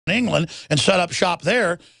in England and set up shop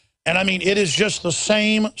there. And I mean, it is just the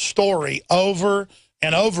same story over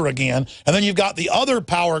and over again. And then you've got the other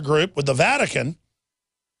power group with the Vatican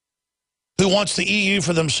who wants the EU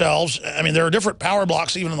for themselves. I mean, there are different power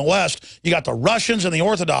blocks even in the West. You got the Russians and the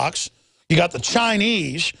Orthodox. You got the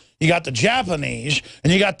Chinese. You got the Japanese.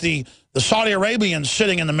 And you got the Saudi Arabians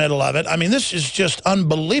sitting in the middle of it. I mean, this is just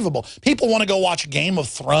unbelievable. People want to go watch Game of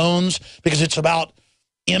Thrones because it's about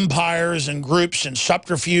empires and groups and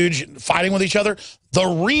subterfuge and fighting with each other. The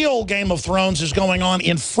real Game of Thrones is going on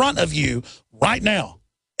in front of you right now.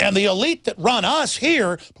 And the elite that run us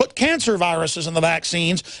here put cancer viruses in the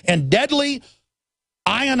vaccines and deadly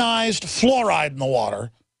ionized fluoride in the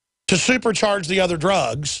water to supercharge the other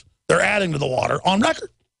drugs they're adding to the water on record.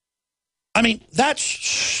 I mean,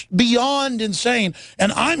 that's beyond insane.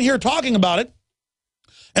 And I'm here talking about it.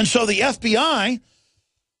 And so the FBI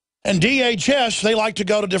and DHS, they like to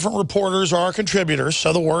go to different reporters or our contributors,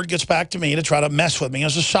 so the word gets back to me to try to mess with me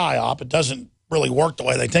as a psyop. It doesn't really work the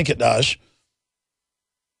way they think it does.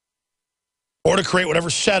 Or to create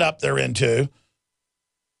whatever setup they're into.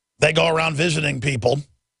 They go around visiting people.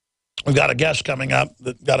 We've got a guest coming up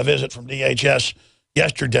that got a visit from DHS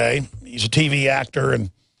yesterday. He's a TV actor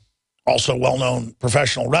and also well-known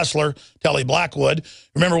professional wrestler, Telly Blackwood.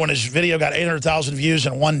 Remember when his video got 800,000 views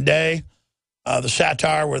in one day? The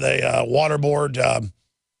satire where they waterboard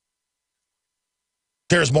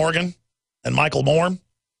Piers Morgan and Michael Moore.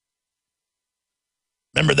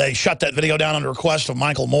 Remember they shut that video down on the request of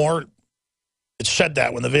Michael Moore? It said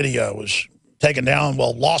that when the video was taken down.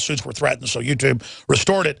 Well, lawsuits were threatened, so YouTube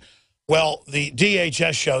restored it. Well, the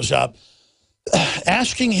DHS shows up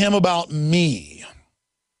asking him about me.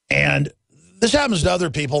 And this happens to other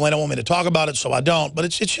people. They don't want me to talk about it, so I don't. But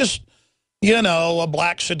it's just, you know, a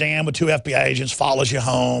black sedan with 2 FBI agents follows you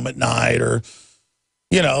home at night, or,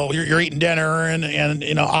 you know, you're eating dinner and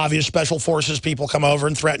you know, obvious special forces people come over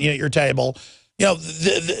and threaten you at your table. You know,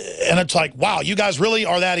 and it's like, wow, you guys really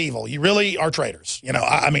are that evil. You really are traitors. You know,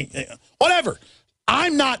 I mean, whatever.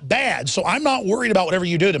 I'm not bad, so I'm not worried about whatever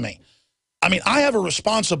you do to me. I mean, I have a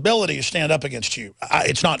responsibility to stand up against you.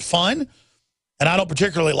 It's not fun, and I don't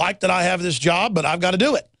particularly like that I have this job, but I've got to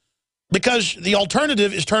do it. Because the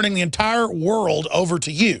alternative is turning the entire world over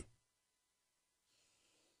to you.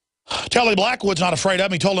 Telly Blackwood's not afraid of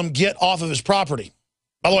him. He told him get off of his property.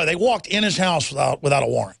 By the way, they walked in his house without a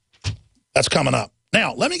warrant. That's coming up.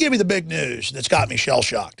 Now, let me give you the big news that's got me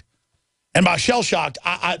shell-shocked. And by shell-shocked,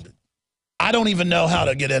 I don't even know how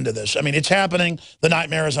to get into this. I mean, it's happening. The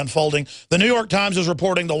nightmare is unfolding. The New York Times is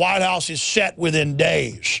reporting the White House is set within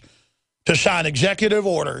days to sign executive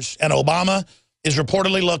orders, and Obama is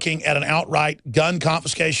reportedly looking at an outright gun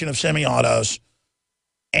confiscation of semi-autos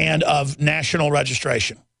and of national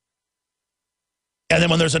registration. And then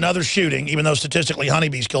when there's another shooting, even though statistically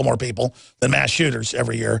honeybees kill more people than mass shooters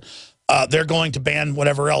every year, they're going to ban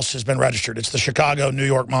whatever else has been registered. It's the Chicago, New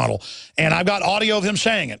York model. And I've got audio of him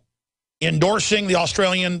saying it, endorsing the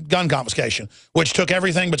Australian gun confiscation, which took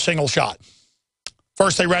everything but single shot.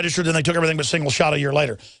 First they registered, then they took everything but single shot a year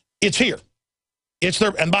later. It's here. It's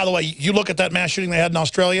there. And by the way, you look at that mass shooting they had in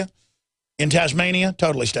Australia, in Tasmania,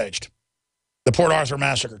 totally staged. The Port Arthur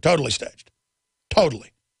massacre, totally staged.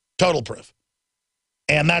 Totally. Total proof.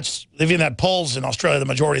 And that's, they've even had polls in Australia, the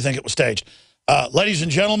majority think it was staged. Ladies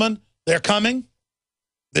and gentlemen, they're coming.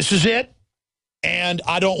 This is it. And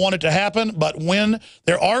I don't want it to happen, but when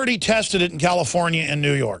they're already tested it in California and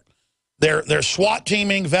New York. They're SWAT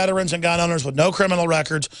teaming veterans and gun owners with no criminal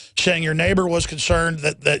records, saying your neighbor was concerned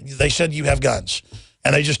that they said you have guns,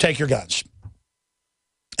 and they just take your guns.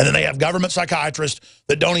 And then they have government psychiatrists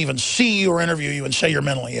that don't even see you or interview you and say you're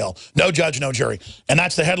mentally ill. No judge, no jury. And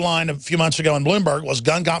that's the headline a few months ago in Bloomberg was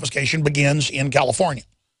gun confiscation begins in California.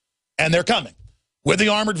 And they're coming. With the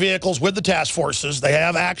armored vehicles, with the task forces, they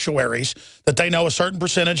have actuaries that they know a certain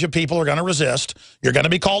percentage of people are going to resist. You're going to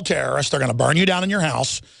be called terrorists. They're going to burn you down in your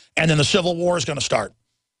house. And then the civil war is going to start.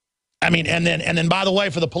 I mean, and then by the way,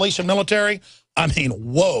 for the police and military, I mean,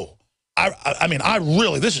 whoa. I mean,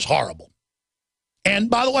 this is horrible.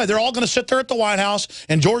 And by the way, they're all going to sit there at the White House,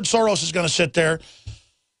 and George Soros is going to sit there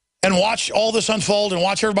and watch all this unfold and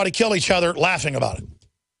watch everybody kill each other laughing about it.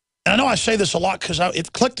 And I know I say this a lot because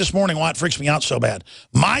it clicked this morning why it freaks me out so bad.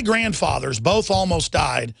 My grandfathers both almost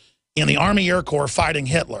died in the Army Air Corps fighting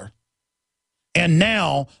Hitler. And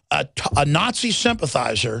now a Nazi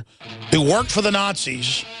sympathizer who worked for the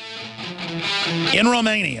Nazis in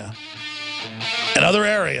Romania and other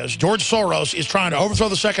areas, George Soros, is trying to overthrow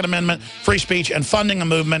the Second Amendment, free speech, and funding a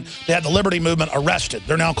movement to have the Liberty Movement arrested.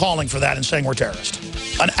 They're now calling for that and saying we're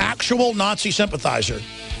terrorists. An actual Nazi sympathizer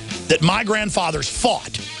that my grandfathers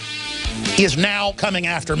fought is now coming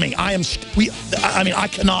after me. I mean, I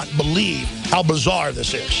cannot believe how bizarre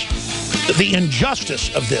this is. The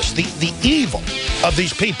injustice of this, the evil of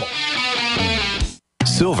these people.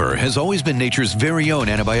 Silver has always been nature's very own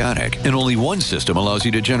antibiotic, and only one system allows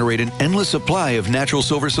you to generate an endless supply of natural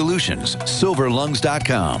silver solutions.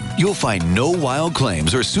 Silverlungs.com. You'll find no wild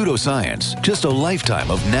claims or pseudoscience, just a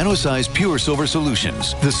lifetime of nano-sized pure silver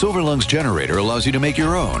solutions. The Silver Lungs generator allows you to make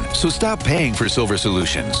your own, so stop paying for silver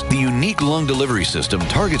solutions. The unique lung delivery system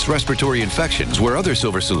targets respiratory infections where other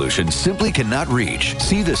silver solutions simply cannot reach.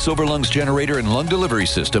 See the Silver Lungs generator and lung delivery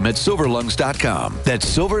system at silverlungs.com. That's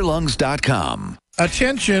silverlungs.com.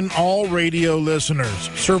 Attention all radio listeners.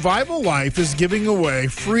 Survival Life is giving away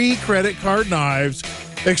free credit card knives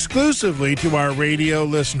exclusively to our radio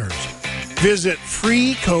listeners. Visit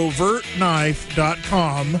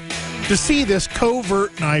freecovertknife.com to see this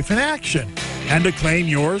covert knife in action and to claim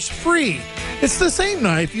yours free. It's the same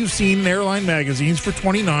knife you've seen in airline magazines for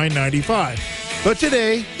 $29.95. But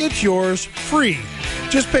today, it's yours free.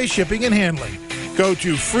 Just pay shipping and handling. Go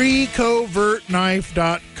to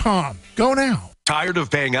freecovertknife.com. Go now. Tired of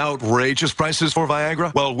paying outrageous prices for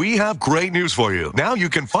Viagra? Well, we have great news for you. Now you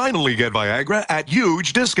can finally get Viagra at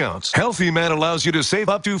huge discounts. Healthy Man allows you to save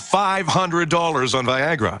up to $500 on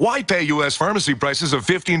Viagra. Why pay U.S. pharmacy prices of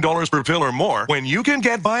 $15 per pill or more when you can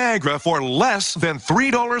get Viagra for less than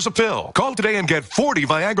 $3 a pill? Call today and get 40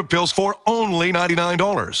 Viagra pills for only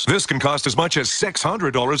 $99. This can cost as much as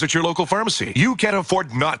 $600 at your local pharmacy. You can't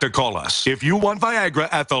afford not to call us. If you want Viagra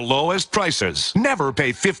at the lowest prices, never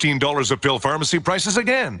pay $15 a pill pharmacy prices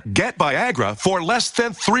again. Get Viagra for less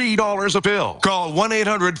than $3 a pill. Call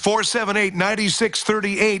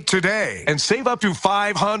 1-800-478-9638 today and save up to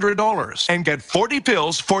 $500 and get 40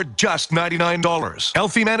 pills for just $99.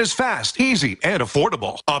 Healthy Man is fast, easy, and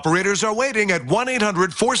affordable. Operators are waiting at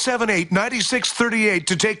 1-800-478-9638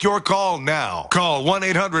 to take your call now. Call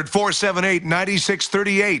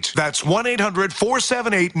 1-800-478-9638. That's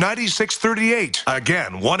 1-800-478-9638.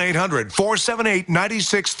 Again,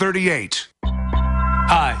 1-800-478-9638.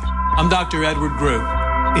 Hi, I'm Dr. Edward Group.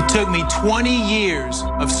 It took me 20 years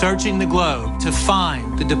of searching the globe to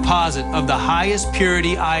find the deposit of the highest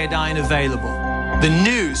purity iodine available. The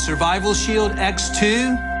new Survival Shield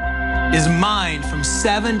X2 is mined from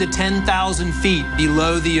 7,000 to 10,000 feet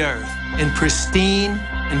below the earth in pristine,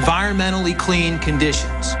 environmentally clean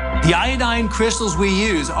conditions. The iodine crystals we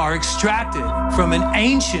use are extracted from an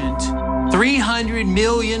ancient 300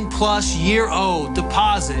 million plus year old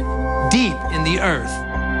deposit deep in the earth.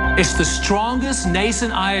 It's the strongest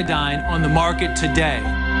nascent iodine on the market today.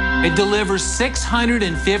 It delivers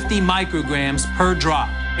 650 micrograms per drop.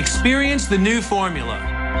 Experience the new formula.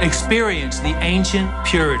 Experience the ancient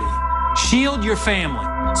purity. Shield your family.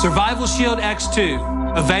 Survival Shield X2.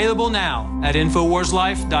 Available now at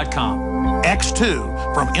InfoWarsLife.com.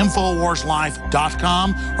 X2 from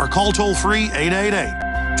InfoWarsLife.com or call toll free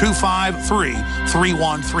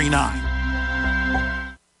 888-253-3139.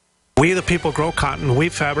 We the people grow cotton,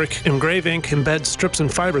 weave fabric, engrave ink, embed strips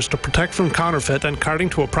and fibers to protect from counterfeit and carting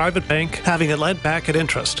to a private bank, having it lent back at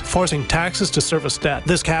interest, forcing taxes to service debt.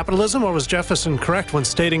 This capitalism, or was Jefferson correct when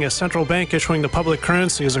stating a central bank issuing the public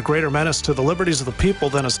currency is a greater menace to the liberties of the people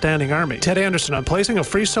than a standing army? Ted Anderson, I'm placing a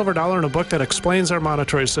free silver dollar in a book that explains our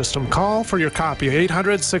monetary system. Call for your copy,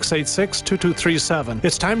 800-686-2237.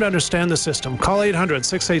 It's time to understand the system. Call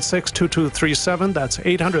 800-686-2237. That's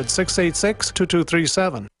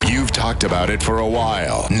 800-686-2237. You've talked about it for a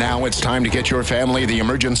while. Now it's time to get your family the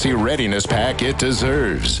emergency readiness pack it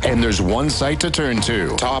deserves. And there's one site to turn to,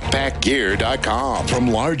 TopPackGear.com. From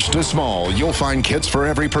large to small, you'll find kits for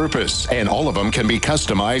every purpose, and all of them can be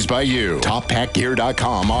customized by you.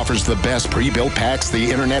 TopPackGear.com offers the best pre-built packs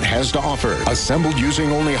the internet has to offer, assembled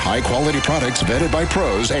using only high-quality products vetted by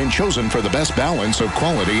pros and chosen for the best balance of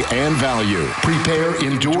quality and value. Prepare,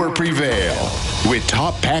 endure, prevail with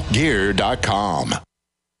TopPackGear.com.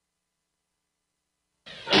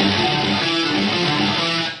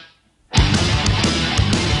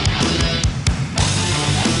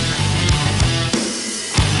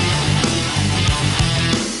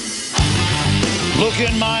 Look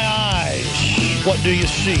in my eyes. What do you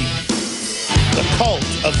see? The cult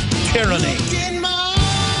of tyranny.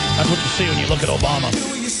 That's what you see when you look at Obama.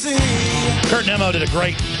 Kurt Nimmo did a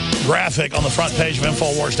great graphic on the front page of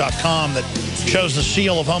Infowars.com that shows the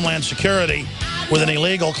seal of Homeland Security with an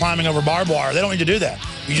illegal climbing over barbed wire. They don't need to do that.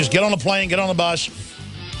 You just get on a plane, get on the bus,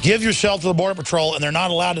 give yourself to the Border Patrol, and they're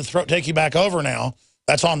not allowed to take you back over now.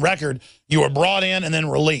 That's on record. You were brought in and then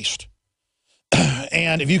released.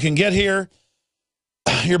 And if you can get here,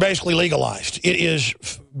 you're basically legalized. It is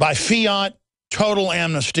by fiat, total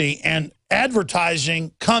amnesty, and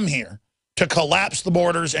advertising, come here. to collapse the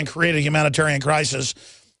borders and create a humanitarian crisis.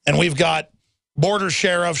 And we've got border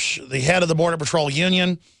sheriffs, the head of the Border Patrol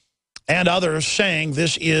Union, and others saying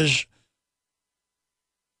this is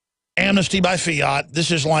amnesty by fiat. This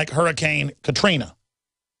is like Hurricane Katrina.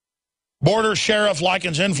 Border sheriff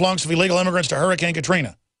likens influx of illegal immigrants to Hurricane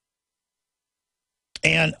Katrina.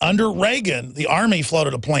 And under Reagan, the Army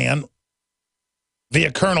floated a plan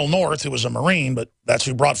via Colonel North, who was a Marine, but that's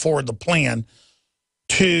who brought forward the plan,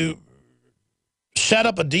 to set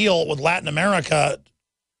up a deal with Latin America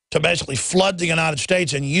to basically flood the United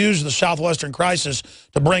States and use the Southwestern crisis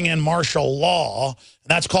to bring in martial law. And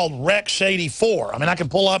that's called Rex 84. I mean, I can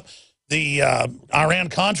pull up the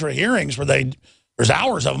Iran-Contra hearings where there's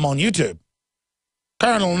hours of them on YouTube.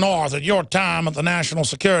 Colonel North, at your time at the National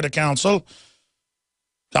Security Council,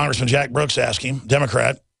 Congressman Jack Brooks asked him,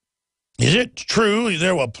 Democrat, is it true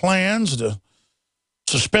there were plans to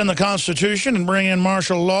suspend the Constitution and bring in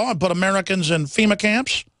martial law and put Americans in FEMA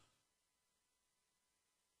camps?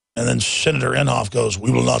 And then Senator Inhofe goes,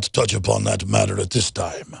 we will not touch upon that matter at this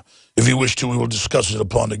time. If you wish to, we will discuss it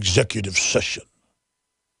upon executive session,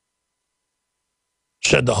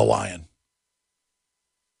 said the Hawaiian.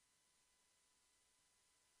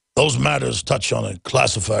 Those matters touch on a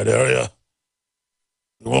classified area.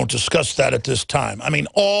 We won't discuss that at this time. I mean,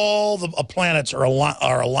 all the planets are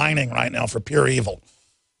aligning right now for pure evil.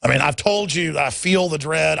 I mean, I've told you, I feel the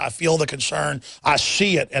dread, I feel the concern, I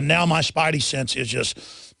see it, and now my spidey sense is just,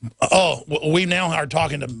 oh, we now are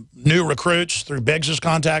talking to new recruits through Biggs's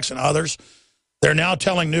contacts and others. They're now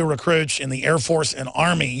telling new recruits in the Air Force and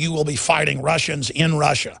Army, you will be fighting Russians in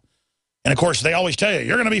Russia. And, of course, they always tell you,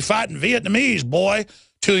 you're going to be fighting Vietnamese, boy,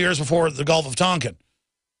 2 years before the Gulf of Tonkin.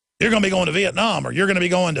 You're going to be going to Vietnam, or you're going to be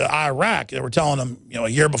going to Iraq. They were telling them, a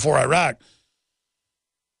year before Iraq.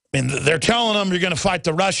 I mean, they're telling them you're going to fight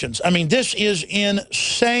the Russians. I mean, this is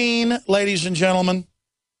insane, ladies and gentlemen.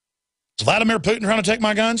 Is Vladimir Putin trying to take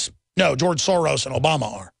my guns? No, George Soros and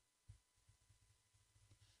Obama are.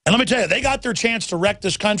 And let me tell you, they got their chance to wreck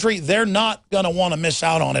this country. They're not going to want to miss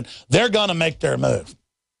out on it. They're going to make their move.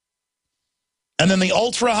 And then the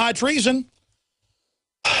ultra-high treason.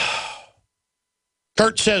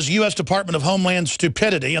 Kurt says U.S. Department of Homeland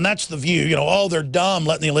stupidity, and that's the view, oh, they're dumb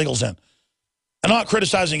letting the illegals in. I'm not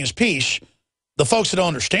criticizing his piece. The folks that don't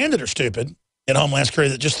understand it are stupid in Homeland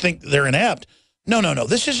Security that just think they're inept. No.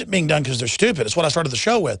 This isn't being done because they're stupid. It's what I started the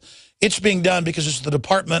show with. It's being done because it's the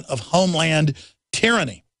Department of Homeland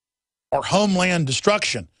Tyranny or Homeland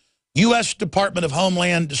Destruction. U.S. Department of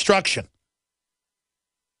Homeland Destruction.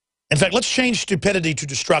 In fact, let's change stupidity to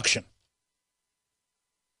destruction.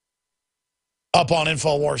 Up on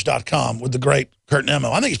Infowars.com with the great Kurt Nimmo.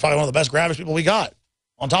 I think he's probably one of the best graphics people we got,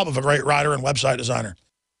 on top of a great writer and website designer.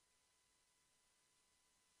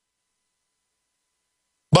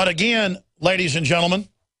 But again, ladies and gentlemen,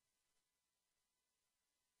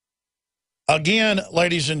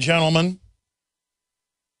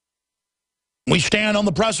 we stand on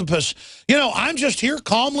the precipice. I'm just here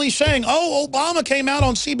calmly saying, oh, Obama came out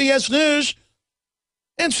on CBS News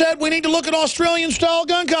and said we need to look at Australian-style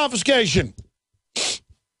gun confiscation.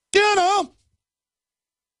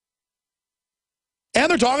 And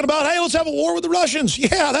they're talking about, hey, let's have a war with the Russians.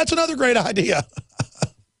 Yeah, that's another great idea.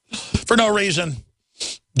 For no reason.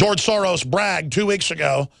 George Soros bragged 2 weeks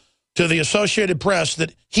ago to the Associated Press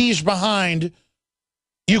that he's behind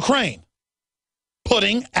Ukraine,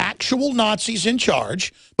 putting actual Nazis in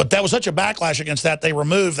charge. But that was such a backlash against that, they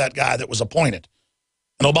removed that guy that was appointed.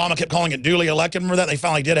 And Obama kept calling it duly elected. Remember that? They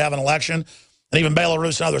finally did have an election. And even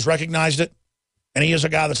Belarus and others recognized it. And he is a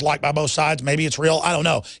guy that's liked by both sides. Maybe it's real. I don't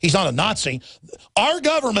know. He's not a Nazi. Our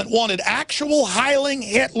government wanted actual Heiling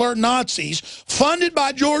Hitler Nazis funded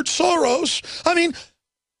by George Soros. I mean,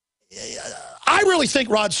 I really think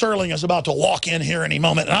Rod Serling is about to walk in here any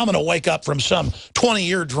moment, and I'm going to wake up from some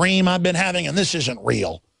 20-year dream I've been having, and this isn't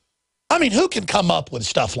real. I mean, who can come up with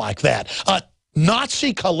stuff like that? A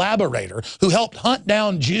Nazi collaborator who helped hunt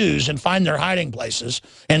down Jews and find their hiding places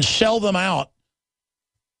and sell them out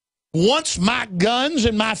wants my guns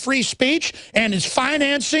and my free speech and is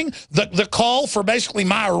financing the call for basically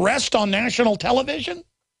my arrest on national television?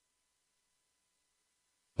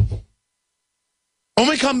 When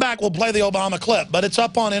we come back, we'll play the Obama clip, but it's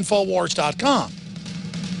up on Infowars.com.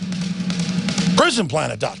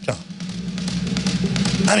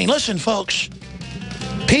 PrisonPlanet.com. I mean, listen, folks.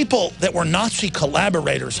 People that were Nazi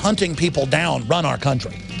collaborators hunting people down run our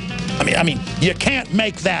country. I mean, you can't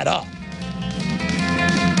make that up.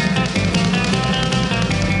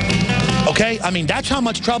 Okay? I mean, that's how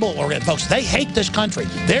much trouble we're in, folks. They hate this country.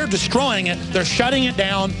 They're destroying it. They're shutting it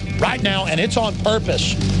down right now, and it's on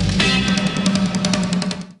purpose.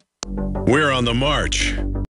 We're on the march.